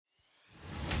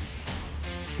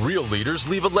Real leaders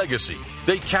leave a legacy.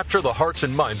 They capture the hearts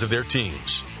and minds of their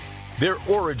teams. Their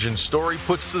origin story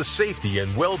puts the safety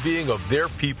and well-being of their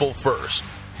people first.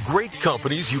 Great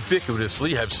companies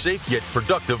ubiquitously have safe yet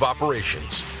productive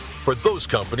operations. For those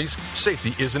companies,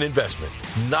 safety is an investment,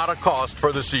 not a cost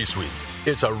for the C-suite.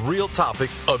 It's a real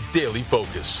topic of daily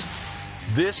focus.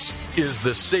 This is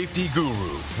The Safety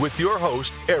Guru with your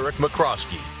host, Eric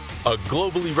McCroskey, a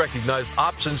globally recognized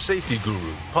ops and safety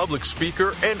guru, public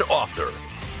speaker, and author.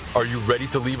 Are you ready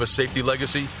to leave a safety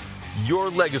legacy? Your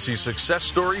legacy success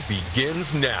story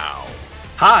begins now.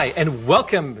 Hi, and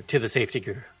welcome to The Safety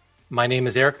Guru. My name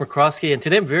is Eric McCroskey, and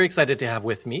today I'm very excited to have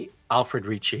with me Alfred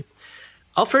Ricci.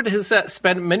 Alfred has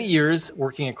spent many years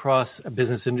working across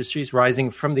business industries,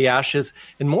 rising from the ashes.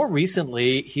 And more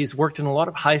recently, he's worked in a lot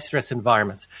of high-stress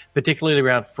environments, particularly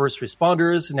around first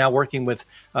responders, now working with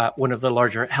one of the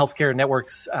larger healthcare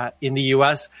networks in the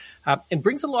U.S., and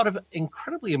brings a lot of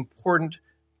incredibly important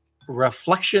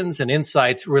reflections and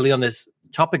insights really on this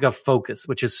topic of focus,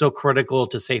 which is so critical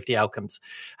to safety outcomes.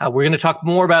 We're going to talk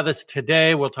more about this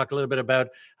today. We'll talk a little bit about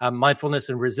mindfulness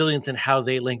and resilience and how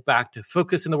they link back to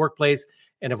focus in the workplace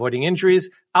and avoiding injuries.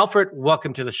 Alfred,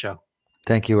 welcome to the show.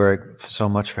 Thank you, Eric, so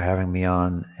much for having me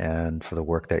on and for the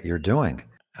work that you're doing.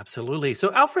 Absolutely.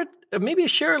 So, Alfred, maybe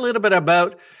share a little bit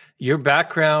about your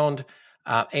background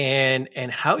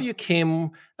and how you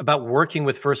came about working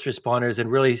with first responders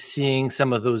and really seeing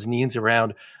some of those needs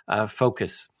around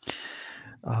focus.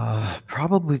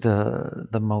 Probably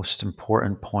the most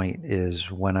important point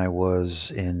is when I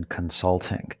was in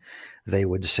consulting. They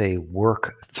would say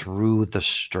work through the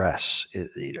stress,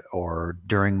 or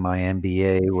during my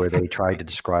MBA where they tried to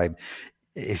describe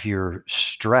if you're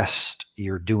stressed,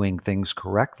 you're doing things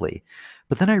correctly.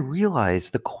 But then I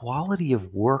realized the quality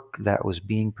of work that was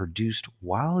being produced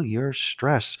while you're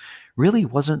stressed really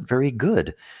wasn't very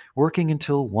good. Working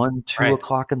until 1, 2 Right.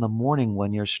 o'clock in the morning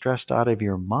when you're stressed out of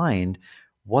your mind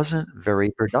wasn't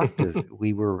very productive.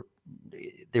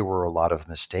 There were a lot of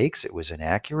mistakes. It was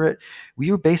inaccurate.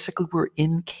 We were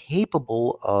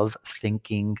incapable of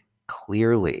thinking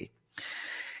clearly.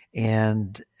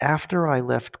 And after I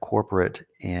left corporate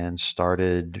and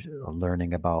started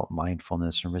learning about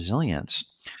mindfulness and resilience,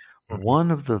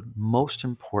 one of the most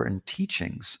important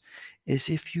teachings is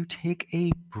if you take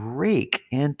a break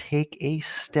and take a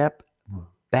step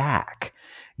back,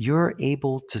 you're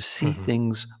able to see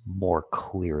things more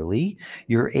clearly.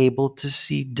 You're able to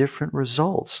see different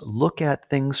results, look at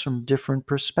things from different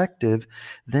perspective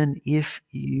than if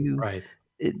you Right.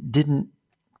 didn't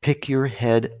pick your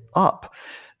head up.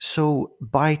 So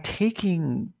by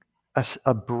taking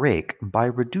a break, by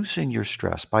reducing your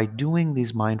stress, by doing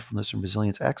these mindfulness and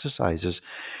resilience exercises,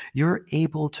 you're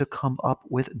able to come up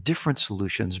with different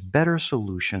solutions, better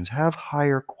solutions, have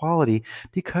higher quality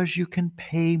because you can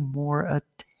pay more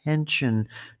attention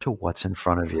to what's in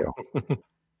front of you.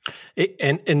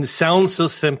 And it sounds so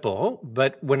simple,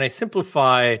 but when I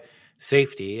simplify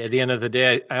safety, at the end of the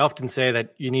day, I often say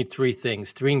that you need three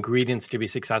ingredients to be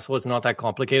successful. It's not that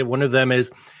complicated. One of them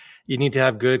is you need to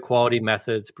have good quality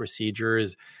methods,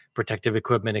 procedures, protective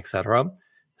equipment, etc.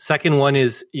 Second one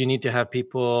is you need to have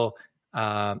people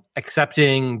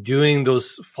accepting,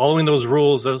 following those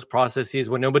rules, those processes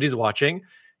when nobody's watching.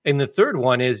 And the third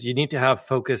one is you need to have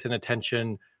focus and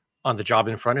attention on the job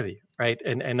in front of you, right?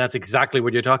 And that's exactly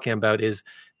what you're talking about is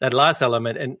that last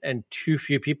element. And too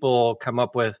few people come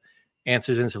up with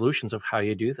answers and solutions of how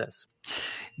you do this.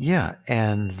 Yeah,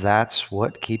 and that's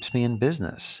what keeps me in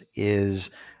business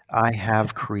is I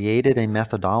have created a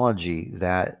methodology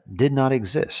that did not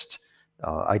exist.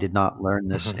 I did not learn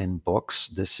this in books.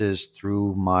 This is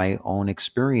through my own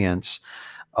experience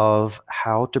of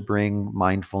how to bring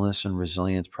mindfulness and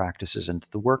resilience practices into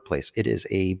the workplace. It is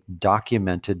a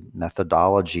documented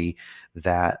methodology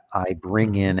that I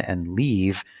bring in and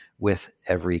leave with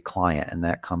every client. And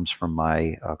that comes from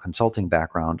my consulting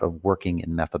background of working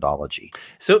in methodology.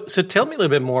 So tell me a little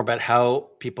bit more about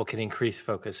how people can increase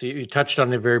focus. So you touched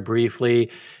on it very briefly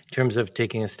in terms of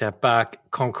taking a step back.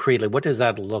 Concretely, what does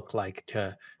that look like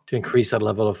to increase that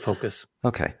level of focus?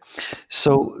 Okay.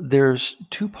 So there's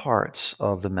two parts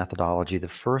of the methodology. The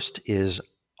first is,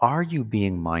 are you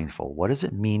being mindful? What does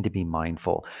it mean to be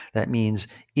mindful? That means,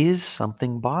 is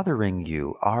something bothering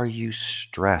you? Are you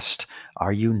stressed?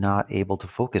 Are you not able to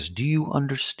focus? Do you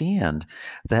understand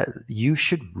that you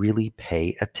should really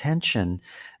pay attention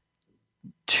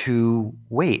to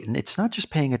wait? And it's not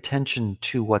just paying attention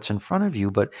to what's in front of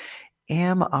you, but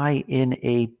am I in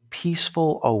a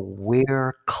peaceful,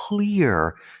 aware,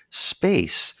 clear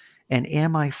space? And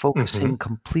am I focusing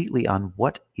completely on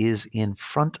what is in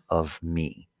front of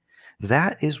me?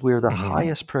 That is where the Mm-hmm.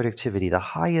 highest productivity, the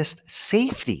highest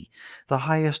safety, the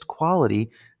highest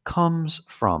quality comes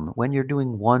from when you're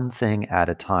doing one thing at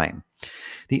a time.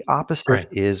 The opposite Right.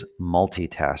 is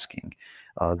multitasking.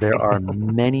 There are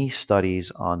many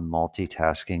studies on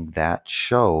multitasking that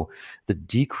show the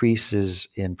decreases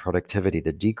in productivity,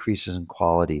 the decreases in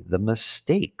quality, the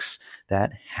mistakes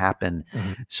that happen.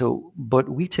 Mhm. So, but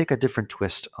we take a different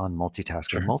twist on multitasking.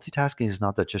 Sure. Multitasking is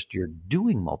not that just you're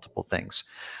doing multiple things,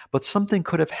 but something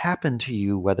could have happened to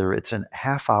you, whether it's an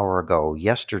half hour ago,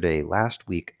 yesterday, last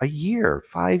week, a year,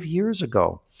 5 years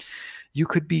ago. You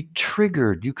could be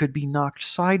triggered, you could be knocked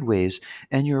sideways,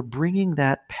 and you're bringing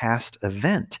that past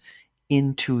event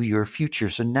into your future.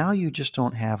 So now you just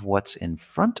don't have what's in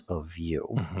front of you,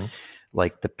 Hmm.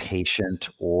 like the patient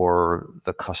or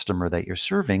the customer that you're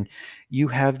serving. You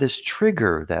have this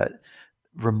trigger that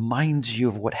reminds you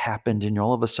of what happened, and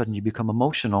all of a sudden you become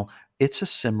emotional. It's a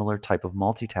similar type of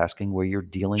multitasking where you're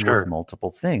dealing with Sure.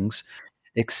 multiple things,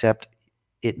 except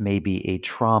it may be a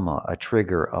trauma, a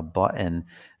trigger, a button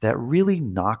that really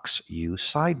knocks you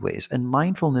sideways. And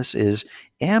mindfulness is,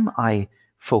 am I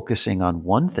focusing on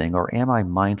one thing, or am I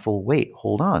mindful? Wait,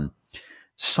 hold on.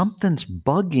 Something's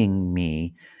bugging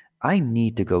me. I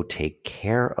need to go take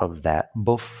care of that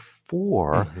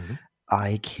before Hmm.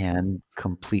 I can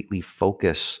completely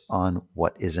focus on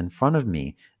what is in front of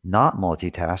me, not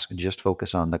multitask, just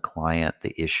focus on the client,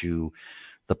 the issue,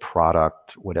 the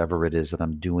product, whatever it is that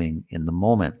I'm doing in the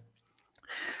moment.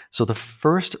 So, the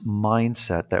first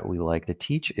mindset that we like to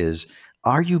teach is,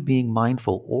 are you being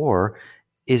mindful, or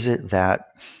is it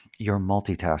that you're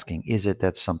multitasking? Is it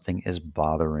that something is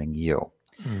bothering you?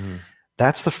 Hmm.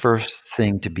 That's the first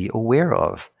thing to be aware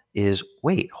of is,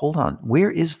 wait, hold on.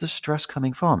 Where is the stress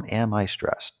coming from? Am I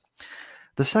stressed?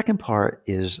 The second part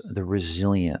is the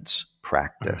resilience Hmm.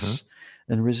 practice.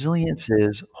 And resilience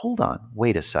is, hold on,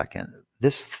 wait a second.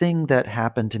 This thing that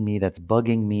happened to me, that's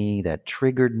bugging me, that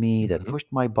triggered me, that Hmm.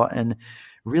 pushed my button,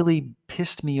 really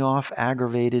pissed me off,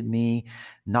 aggravated me,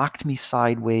 knocked me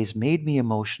sideways, made me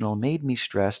emotional, made me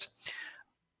stressed.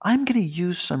 I'm going to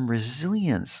use some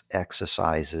resilience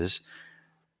exercises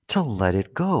to let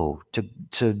it go,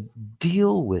 to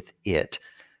deal with it,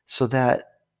 so that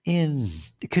in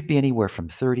it could be anywhere from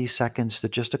 30 seconds to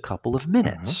just a couple of Hmm.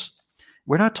 minutes.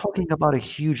 We're not talking about a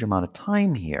huge amount of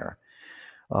time here.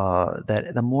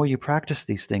 That the more you practice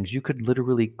these things, you could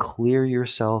literally clear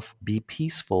yourself, be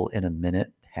peaceful in a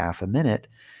minute, half a minute,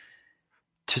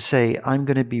 to say, I'm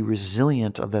going to be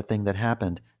resilient of that thing that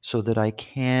happened so that I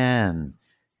can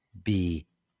be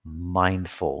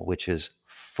mindful, which is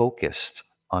focused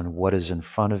on what is in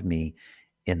front of me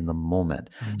in the moment.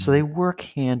 So they work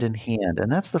hand in hand.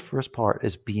 And that's the first part,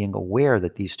 is being aware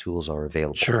that these tools are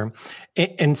available. Sure.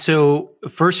 And so,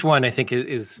 first one I think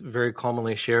is very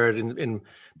commonly shared in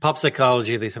pop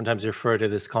psychology. They sometimes refer to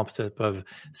this concept of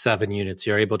 7 units.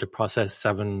 You're able to process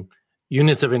 7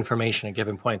 units of information at a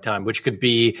given point in time, which could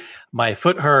be my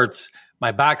foot hurts,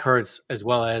 my back hurts, as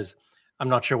well as I'm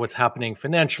not sure what's happening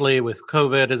financially with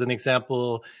COVID, as an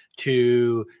example,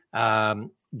 to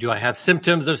do I have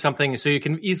symptoms of something? So you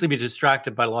can easily be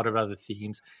distracted by a lot of other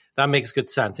themes. That makes good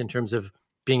sense in terms of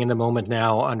being in the moment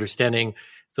now, understanding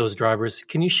those drivers.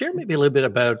 Can you share maybe a little bit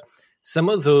about some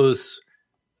of those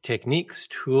techniques,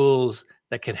 tools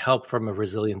that can help from a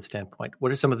resilience standpoint?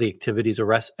 What are some of the activities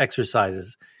or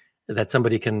exercises that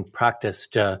somebody can practice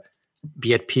to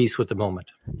be at peace with the moment?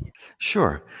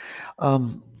 Sure.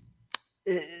 Um,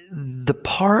 the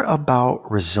part about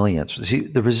resilience, see,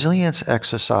 the resilience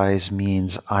exercise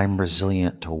means I'm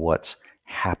resilient to what's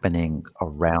happening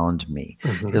around me.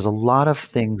 Mm-hmm. There's a lot of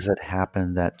things that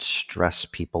happen that stress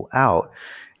people out.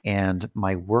 And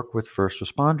my work with first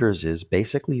responders is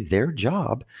basically their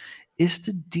job is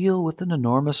to deal with an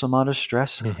enormous amount of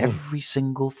stress Mm-hmm. every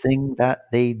single thing that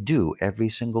they do, every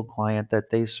single client that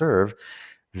they serve.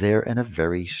 They're in a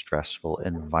very stressful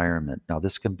environment. Now,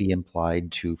 this can be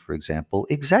implied to, for example,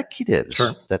 executives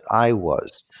Sure. that I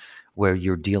was, where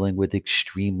you're dealing with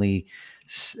extremely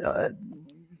uh,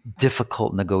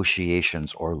 difficult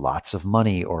negotiations, or lots of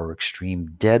money, or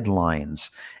extreme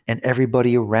deadlines, and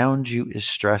everybody around you is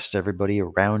stressed, everybody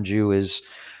around you is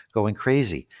going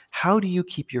crazy. How do you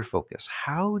keep your focus?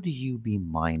 How do you be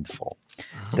mindful?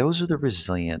 Mm-hmm. Those are the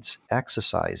resilience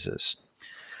exercises.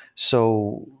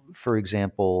 So, for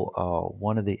example,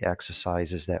 one of the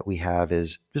exercises that we have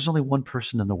is, there's only one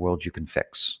person in the world you can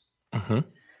fix. Mm-hmm.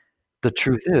 The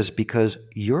truth is, because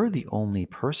you're the only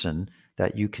person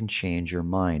that you can change your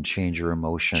mind, change your Sure.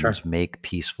 emotions, make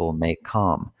peaceful, make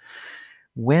calm.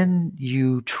 When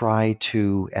you try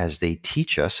to, as they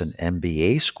teach us in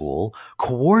MBA school,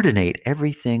 coordinate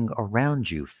everything around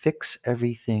you, fix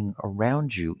everything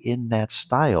around you in that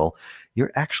style,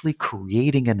 you're actually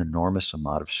creating an enormous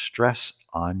amount of stress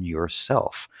on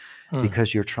yourself Mm.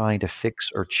 because you're trying to fix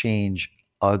or change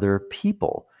other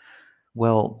people.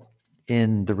 Well,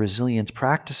 in the resilience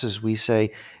practices, we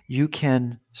say you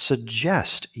can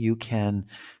suggest, you can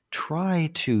try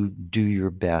to do your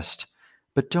best,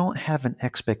 but don't have an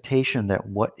expectation that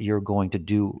what you're going to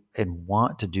do and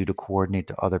want to do to coordinate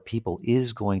to other people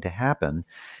is going to happen.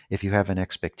 If you have an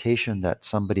expectation that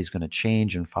somebody's going to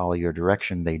change and follow your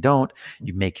direction, they don't,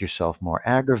 you make yourself more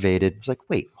aggravated. It's like,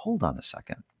 wait, hold on a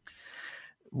second.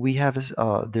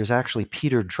 There's actually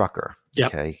Peter Drucker. Yep,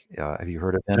 Okay, have you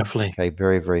heard of him? definitely. Okay,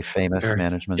 very, very famous Very.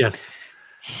 management. Yes.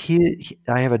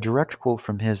 I have a direct quote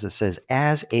from his that says,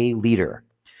 "As a leader,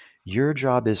 your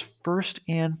job is first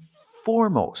and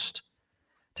foremost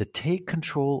to take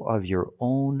control of your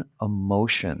own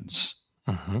emotions,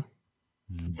 Hmm.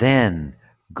 then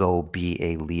go be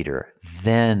a leader,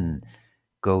 then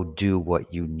go do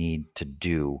what you need to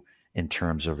do in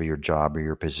terms of your job or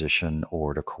your position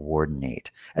or to coordinate."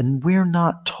 And we're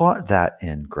not taught that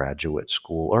in graduate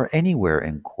school or anywhere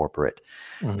in corporate,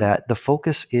 Hmm. that the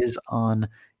focus is on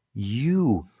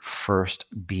you first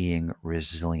being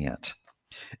resilient.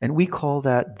 And we call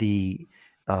that the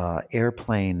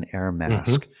airplane air Hmm.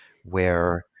 mask,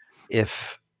 where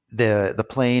if the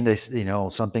plane is,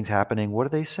 something's happening, what do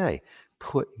they say?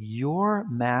 Put your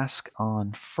mask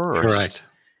on first, Correct.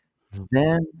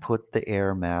 then put the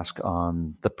air mask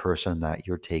on the person that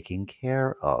you're taking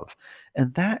care of.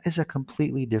 And that is a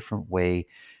completely different way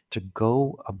to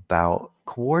go about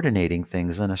coordinating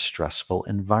things in a stressful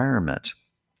environment,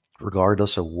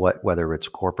 regardless of whether it's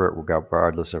corporate,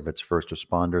 regardless of it's first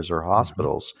responders or Hmm.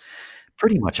 hospitals.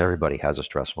 Pretty much everybody has a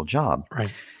stressful job.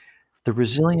 Right.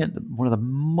 One of the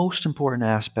most important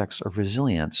aspects of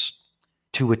resilience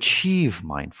to achieve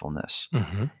mindfulness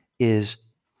Hmm. is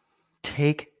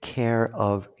take care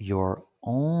of your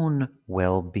own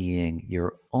well being,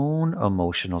 your own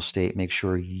emotional state. Make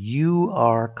sure you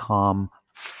are calm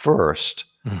first,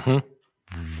 Hmm.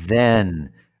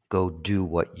 then go do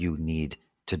what you need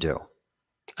to do.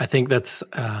 I think that's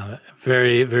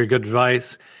very, very good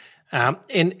advice. And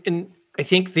I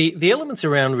think the elements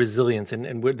around resilience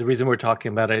and the reason we're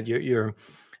talking about it,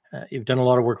 you've done a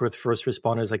lot of work with first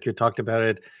responders, like you talked about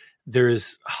it.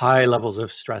 There's high levels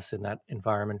of stress in that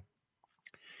environment.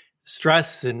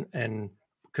 Stress and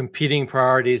competing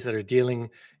priorities that are dealing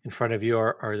in front of you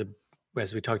are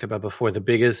as we talked about before, the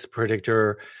biggest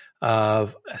predictor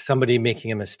of somebody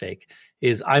making a mistake.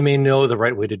 Is I may know the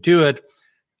right way to do it.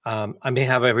 I may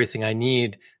have everything I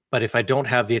need, but if I don't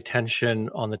have the attention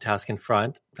on the task in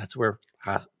front, that's where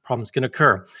problems can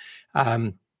occur.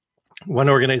 One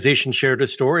organization shared a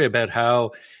story about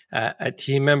how a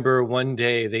team member one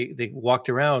day they walked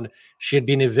around. She had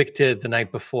been evicted the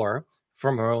night before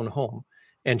from her own home,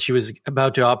 and she was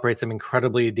about to operate some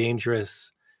incredibly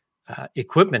dangerous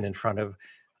equipment in front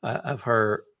of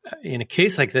her. In a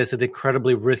case like this, an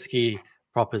incredibly risky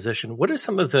proposition. What are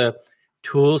some of the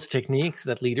tools, techniques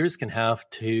that leaders can have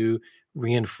to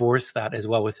reinforce that as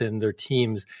well within their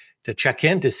teams to check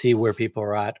in to see where people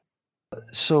are at?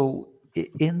 So,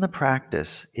 in the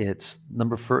practice, it's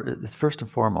first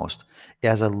and foremost,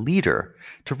 as a leader,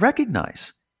 to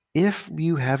recognize if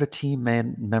you have a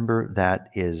member that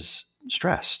is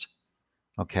stressed,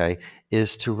 okay,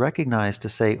 is to recognize, to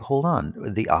say, hold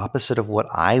on, the opposite of what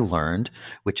I learned,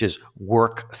 which is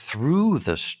work through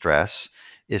the stress,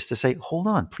 is to say, hold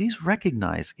on, please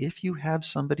recognize if you have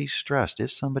somebody stressed,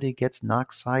 if somebody gets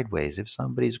knocked sideways, if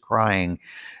somebody's crying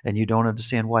and you don't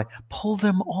understand why, pull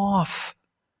them off.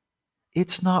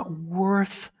 It's not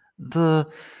worth the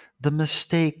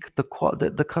mistake,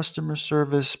 the customer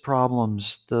service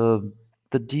problems, the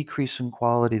decrease in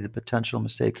quality, the potential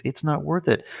mistakes. It's not worth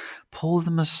it. Pull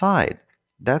them aside.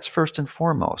 That's first and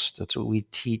foremost. That's what we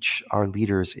teach our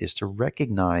leaders, is to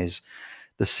recognize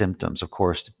the symptoms. Of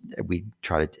course, we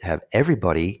try to have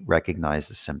everybody recognize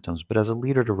the symptoms, but as a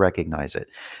leader, to recognize it.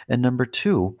 And number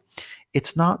two,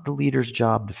 it's not the leader's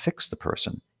job to fix the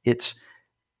person. It's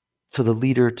for the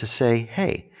leader to say,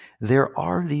 hey, there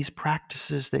are these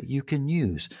practices that you can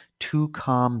use to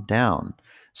calm down,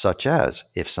 such as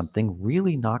if something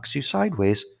really knocks you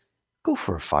sideways, go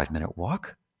for a 5-minute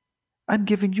walk. I'm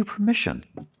giving you permission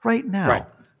right Right. now.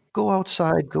 Go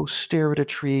outside, go stare at a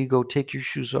tree, go take your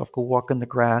shoes off, go walk in the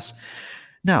grass.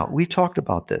 Now, we talked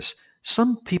about this.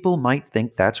 Some people might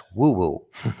think that's woo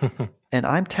woo. And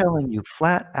I'm telling you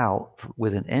flat out,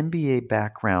 with an MBA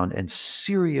background and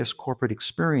serious corporate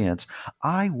experience,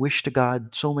 I wish to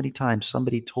God so many times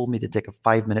somebody told me to take a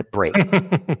 5-minute break,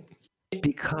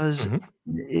 because Mhm.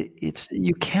 it's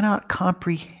you cannot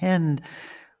comprehend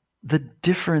the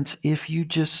difference if you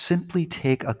just simply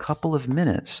take a couple of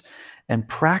minutes and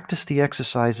practice the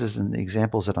exercises and the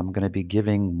examples that I'm going to be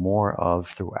giving more of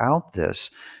throughout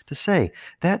this, to say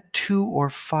that 2 or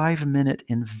 5 minute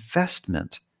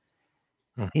investment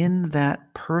Mhm. in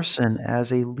that person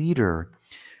as a leader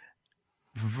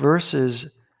versus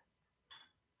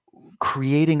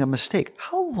creating a mistake.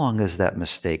 How long is that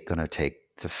mistake going to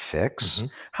take to fix?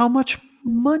 Mhm. How much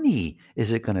money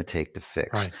is it going to take to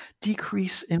fix? Right.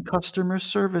 Decrease in customer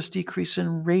service, decrease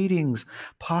in ratings,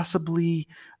 possibly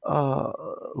uh,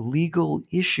 legal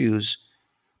issues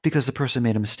because the person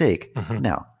made a mistake. Mhm.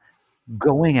 Now,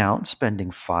 going out and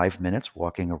spending 5 minutes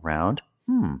walking around,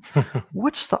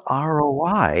 what's the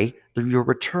ROI, your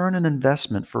return on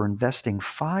investment for investing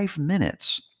 5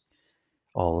 minutes?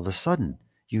 All of a sudden,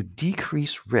 you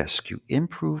decrease risk, you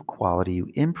improve quality,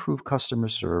 you improve customer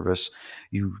service,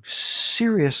 you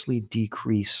seriously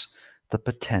decrease the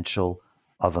potential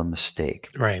of a mistake.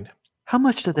 Right. How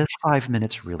much did that 5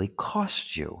 minutes really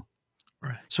cost you?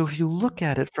 Right. So if you look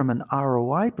at it from an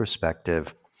ROI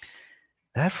perspective,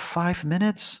 that 5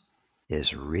 minutes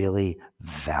is really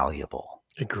valuable.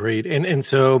 Agreed. And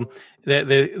so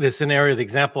the scenario, the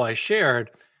example I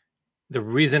shared, the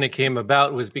reason it came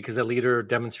about was because a leader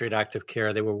demonstrated active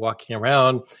care. They were walking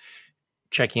around,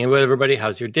 checking in with everybody.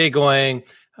 How's your day going?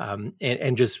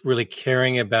 And just really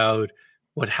caring about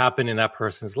what happened in that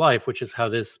person's life, which is how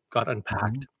this got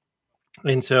unpacked.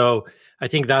 And so I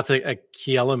think that's a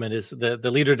key element, is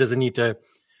the leader doesn't need to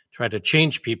try to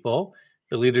change people.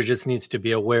 The leader just needs to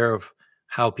be aware of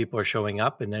how people are showing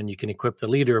up. And then you can equip the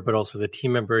leader, but also the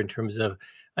team member, in terms of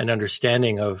an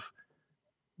understanding of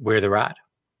where they're at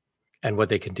and what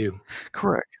they can do.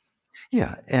 Correct.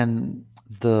 Yeah, and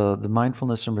the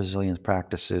mindfulness and resilience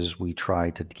practices we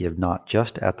try to give not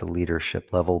just at the leadership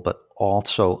level, but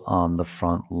also on the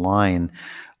front line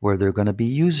where they're going to be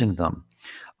using them.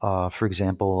 For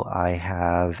example, I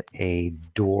have a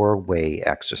doorway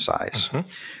exercise Mhm.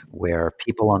 where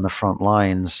people on the front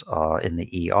lines, in the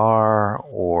ER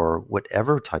or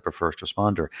whatever type of first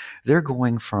responder, they're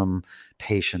going from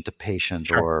patient to patient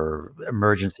Sure. or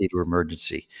emergency to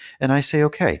emergency. And I say,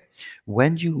 okay,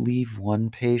 when you leave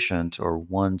one patient or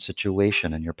one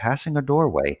situation and you're passing a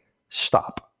doorway,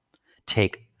 stop.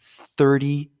 Take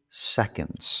 30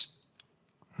 seconds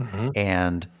Mhm.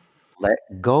 and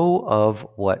let go of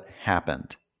what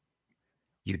happened.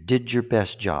 You did your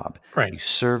best job. Right. You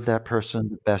served that person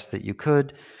the best that you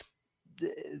could.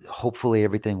 Hopefully,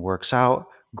 everything works out.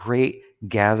 Great.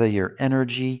 Gather your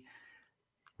energy,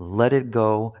 let it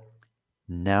go.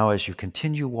 Now, as you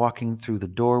continue walking through the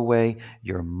doorway,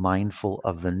 you're mindful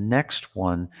of the next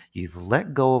one. You've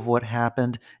let go of what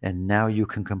happened, and now you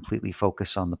can completely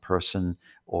focus on the person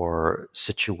or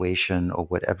situation or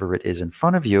whatever it is in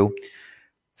front of you.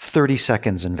 30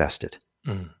 seconds invested.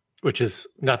 Which is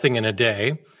nothing in a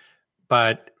day,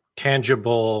 but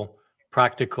tangible,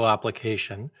 practical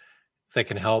application that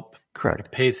can help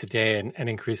Correct. pace the day and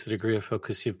increase the degree of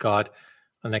focus you've got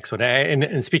on the next one.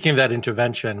 And speaking of that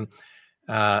intervention,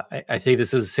 I think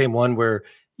this is the same one where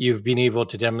you've been able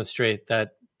to demonstrate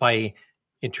that by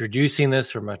introducing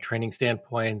this from a training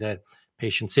standpoint, that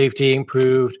patient safety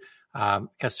improved,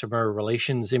 customer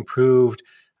relations improved,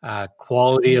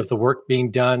 quality of the work being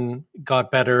done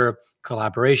got better,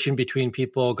 collaboration between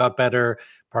people got better,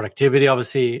 productivity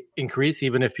obviously increased,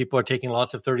 even if people are taking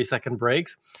lots of 30-second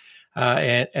breaks,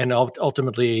 and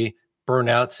ultimately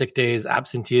burnout, sick days,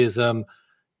 absenteeism,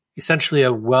 essentially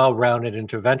a well-rounded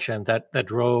intervention that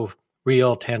drove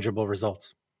real tangible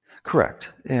results. Correct.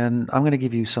 And I'm going to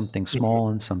give you something small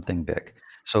and something big.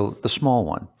 So the small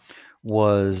one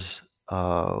was,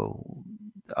 I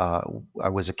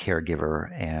was a caregiver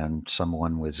and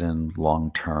someone was in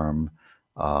long-term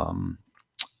um,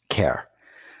 care.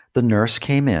 The nurse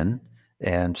came in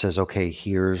and says, okay,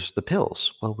 here's the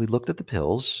pills. Well, we looked at the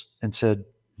pills and said,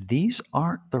 these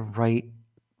aren't the right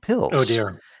Oh pills.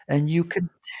 dear. And you could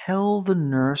tell the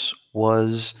nurse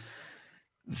was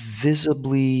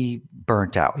visibly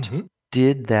burnt out. Mhm.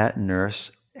 Did that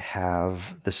nurse have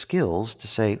the skills to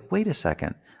say, wait a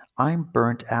second, I'm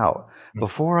burnt out.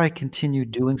 Before I continue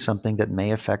doing something that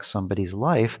may affect somebody's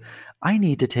life, I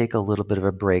need to take a little bit of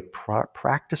a break,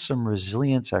 practice some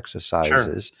resilience Sure.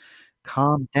 exercises,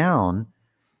 calm down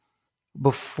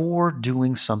before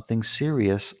doing something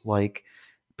serious like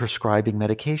prescribing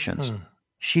medications. Hmm.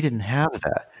 She didn't have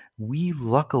that. We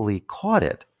luckily caught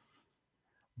it,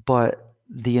 But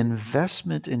the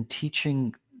investment in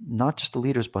teaching not just the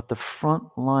leaders, but the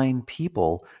frontline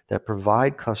people that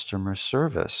provide customer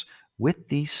service with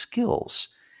these skills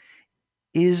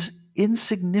is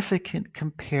insignificant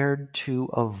compared to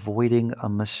avoiding a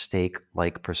mistake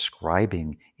like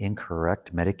prescribing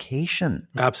incorrect medication.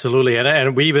 Absolutely.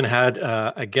 And we even had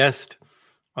a guest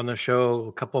on the show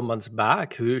a couple of months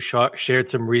back who shared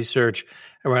some research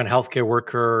around healthcare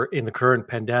worker in the current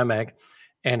pandemic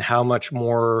and how much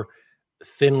more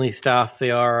thinly staffed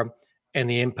they are and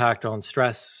the impact on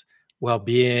stress,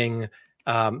 well-being,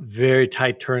 very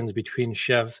tight turns between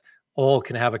shifts, all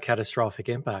can have a catastrophic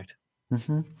impact.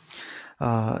 hmm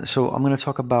so I'm going to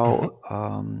talk about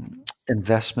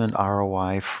investment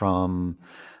ROI from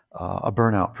a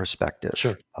burnout perspective.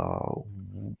 Sure. A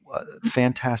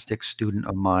fantastic student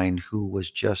of mine who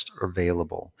was just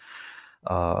available,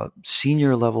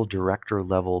 senior level, director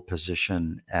level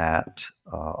position at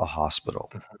a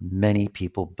hospital. Many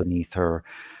people beneath her.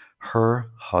 Her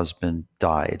husband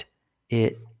died.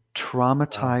 It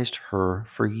traumatized her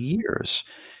for years.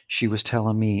 She was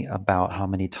telling me about how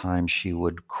many times she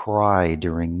would cry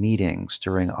during meetings.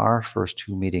 During our first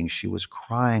two meetings, she was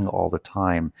crying all the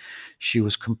time. She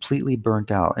was completely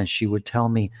burnt out, and she would tell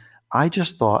me, I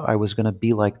just thought I was going to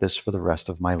be like this for the rest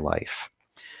of my life.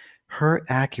 Her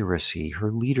accuracy,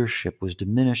 her leadership was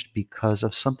diminished because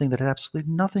of something that had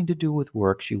absolutely nothing to do with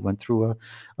work. She went through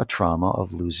a trauma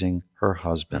of losing her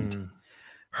husband.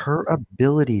 Her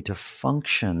ability to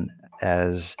function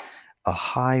as a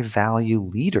high value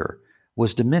leader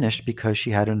was diminished because she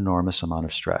had an enormous amount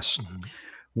of stress.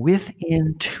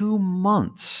 Within 2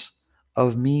 months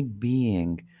of me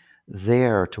being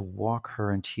there to walk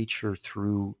her and teach her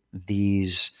through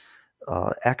these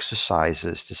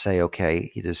exercises to say,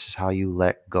 okay, this is how you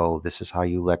let go. This is how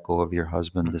you let go of your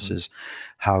husband. This is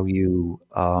how you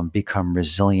become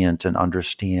resilient and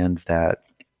understand that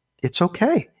it's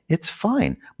okay. It's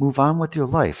fine. Move on with your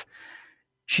life.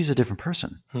 She's a different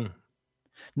person.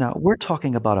 Now, we're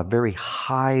talking about a very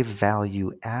high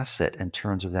value asset in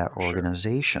terms of that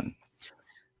organization.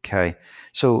 Okay.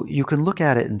 So you can look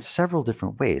at it in several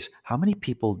different ways. How many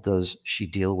people does she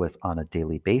deal with on a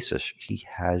daily basis? She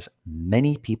has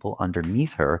many people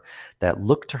underneath her that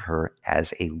look to her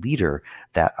as a leader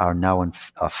that are now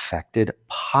affected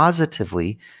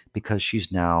positively because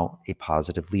she's now a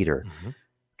positive leader.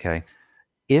 Okay.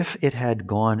 If it had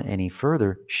gone any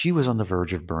further, she was on the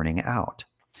verge of burning out.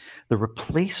 The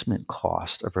replacement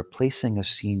cost of replacing a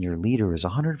senior leader is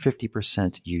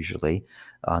 150% usually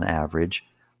on average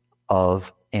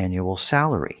of annual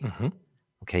salary.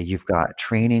 Okay, you've got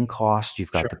training costs,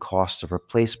 you've got the cost of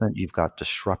replacement, you've got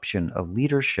disruption of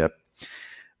leadership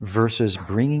versus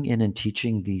bringing in and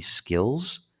teaching these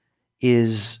skills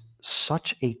is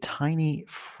such a tiny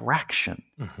fraction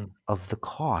of the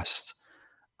cost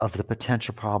of the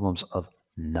potential problems of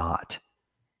not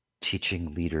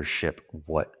teaching leadership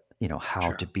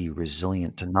how to be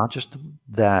resilient to not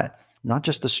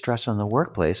just the stress in the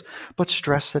workplace, but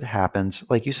stress that happens,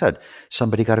 like you said,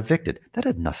 somebody got evicted. That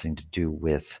had nothing to do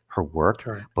with her work,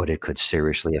 but it could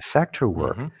seriously affect her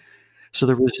work. So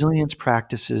the resilience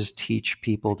practices teach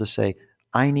people to say,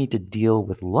 I need to deal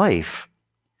with life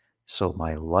so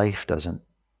my life doesn't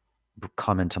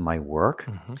come into my work.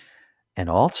 And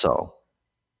also,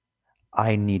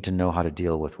 I need to know how to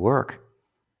deal with work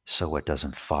so it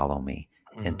doesn't follow me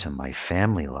into my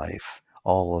family life.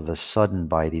 All of a sudden,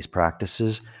 by these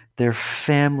practices, their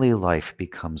family life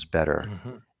becomes better.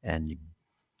 And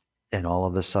all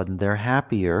of a sudden, they're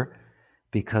happier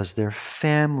because their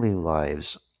family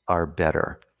lives are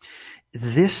better.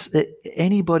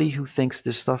 Anybody who thinks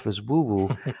this stuff is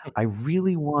woo-woo, I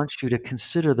really want you to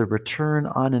consider the return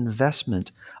on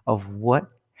investment of what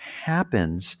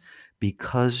happens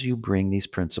because you bring these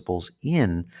principles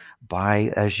in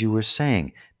by, as you were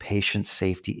saying, patient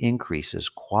safety increases,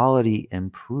 quality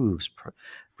improves,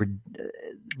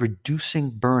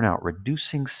 reducing burnout,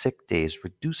 reducing sick days,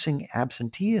 reducing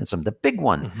absenteeism, the big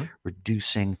one,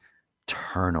 reducing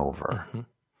turnover.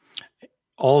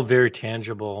 All very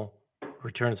tangible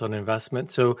returns on investment.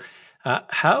 So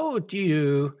how do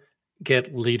you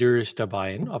get leaders to buy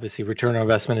in? Obviously, return on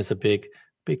investment is a big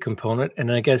component.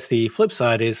 And I guess the flip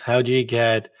side is, how do you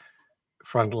get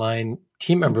frontline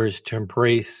team members to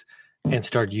embrace and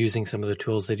start using some of the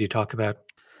tools that you talk about?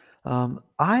 I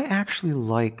actually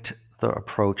liked the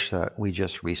approach that we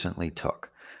just recently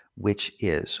took, which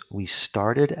is we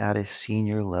started at a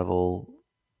senior level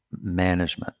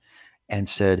management and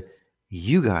said,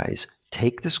 you guys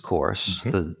take this course.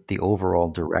 Mm-hmm. The overall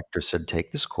director said,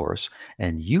 take this course,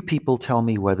 and you people tell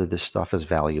me whether this stuff is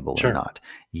valuable or Sure. not.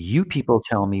 You people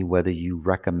tell me whether you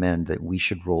recommend that we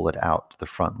should roll it out to the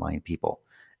frontline people.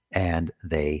 And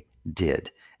they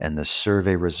did. And the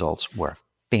survey results were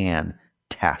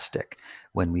fantastic.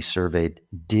 When we surveyed,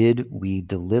 did we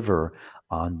deliver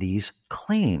on these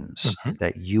claims Mm-hmm.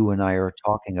 that you and I are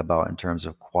talking about in terms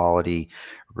of quality,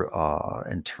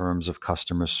 in terms of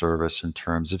customer service, in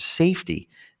terms of safety?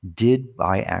 Did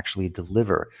I actually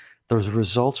deliver? Those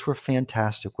results were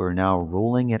fantastic. We're now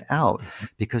rolling it out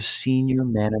because senior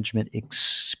management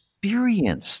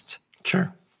experienced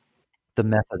Sure. the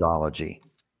methodology.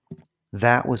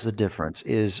 That was the difference.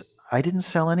 Is I didn't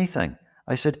sell anything.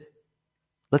 I said,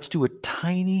 let's do a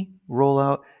tiny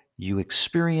rollout. You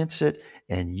experience it,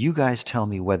 and you guys tell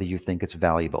me whether you think it's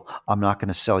valuable. I'm not going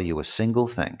to sell you a single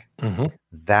thing. Mm-hmm.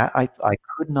 That I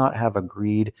could not have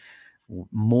agreed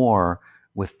more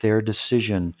with their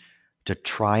decision to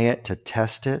try it, to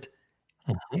test it,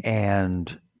 Mm-hmm.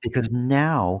 and because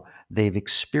now they've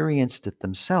experienced it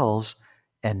themselves,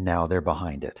 and now they're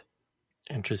behind it.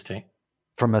 Interesting.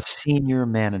 From a senior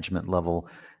management level,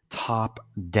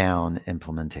 top-down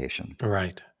implementation.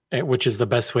 Right. Which is the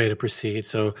best way to proceed.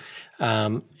 So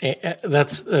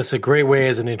that's a great way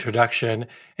as an introduction.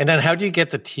 And then how do you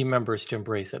get the team members to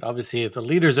embrace it? Obviously, if the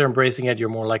leaders are embracing it, you're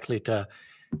more likely to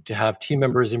have team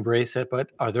members embrace it.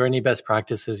 But are there any best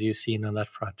practices you've seen on that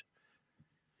front?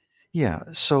 Yeah,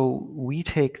 so we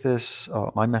take this,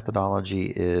 my methodology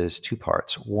is two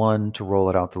parts. One, to roll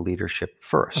it out to leadership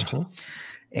first. Mm-hmm.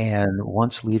 And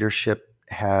once leadership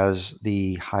has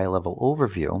the high level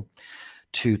overview,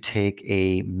 to take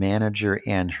a manager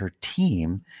and her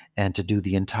team and to do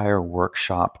the entire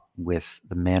workshop with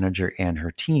the manager and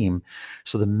her team.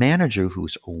 So the manager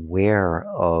who's aware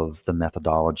of the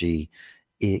methodology,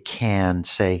 it can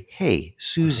say, hey,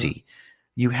 Susie,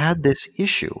 you had this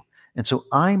issue. And so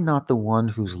I'm not the one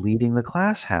who's leading the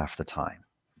class half the time.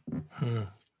 Mm-hmm.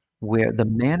 Where the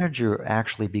manager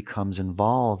actually becomes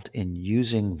involved in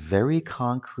using very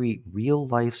concrete real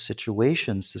life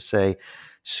situations to say,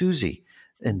 Susie,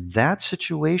 in that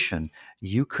situation,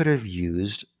 you could have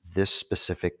used this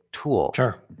specific tool.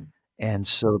 Sure. And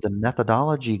so the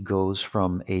methodology goes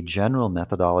from a general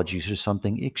methodology to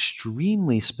something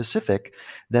extremely specific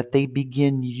that they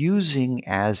begin using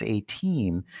as a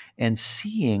team and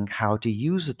seeing how to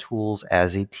use the tools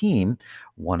as a team.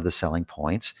 One of the selling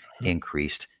points,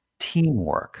 increased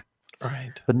teamwork.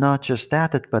 Right. But not just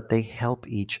that, but they help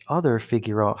each other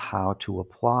figure out how to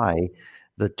apply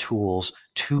the tools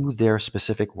to their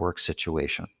specific work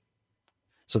situation.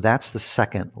 So that's the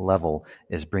second level,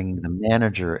 is bringing the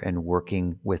manager and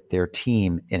working with their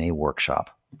team in a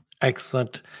workshop.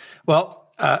 Excellent.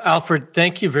 Well, Alfred,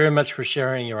 thank you very much for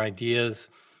sharing your ideas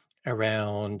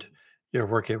around your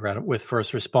work with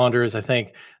first responders. I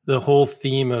think the whole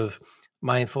theme of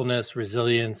mindfulness,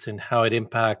 resilience, and how it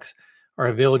impacts our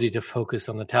ability to focus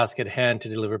on the task at hand to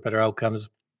deliver better outcomes.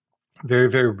 Very,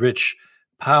 very rich,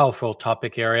 powerful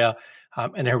topic area.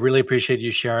 And I really appreciate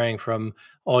you sharing from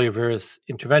all your various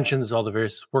interventions, all the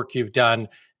various work you've done,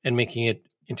 and making it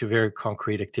into very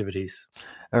concrete activities.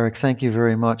 Eric, thank you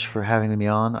very much for having me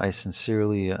on. I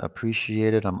sincerely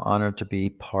appreciate it. I'm honored to be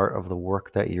part of the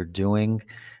work that you're doing.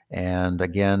 And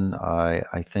again,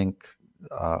 I think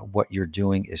what you're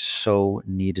doing is so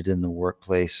needed in the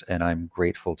workplace, and I'm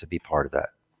grateful to be part of that.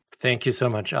 Thank you so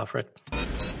much, Alfred.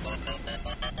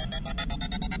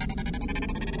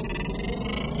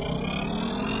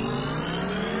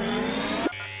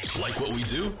 Like what we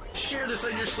do? Share this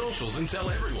on your socials and tell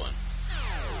everyone.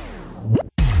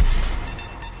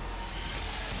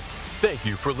 Thank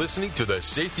you for listening to the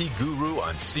Safety Guru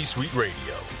on C-Suite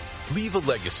Radio. Leave a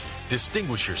legacy,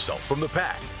 distinguish yourself from the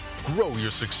pack, grow your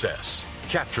success,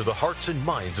 capture the hearts and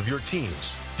minds of your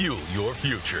teams, fuel your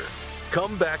future.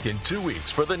 Come back in 2 weeks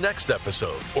for the next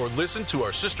episode, or listen to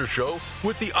our sister show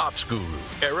with the Ops Guru,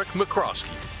 Eric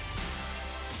McCroskey.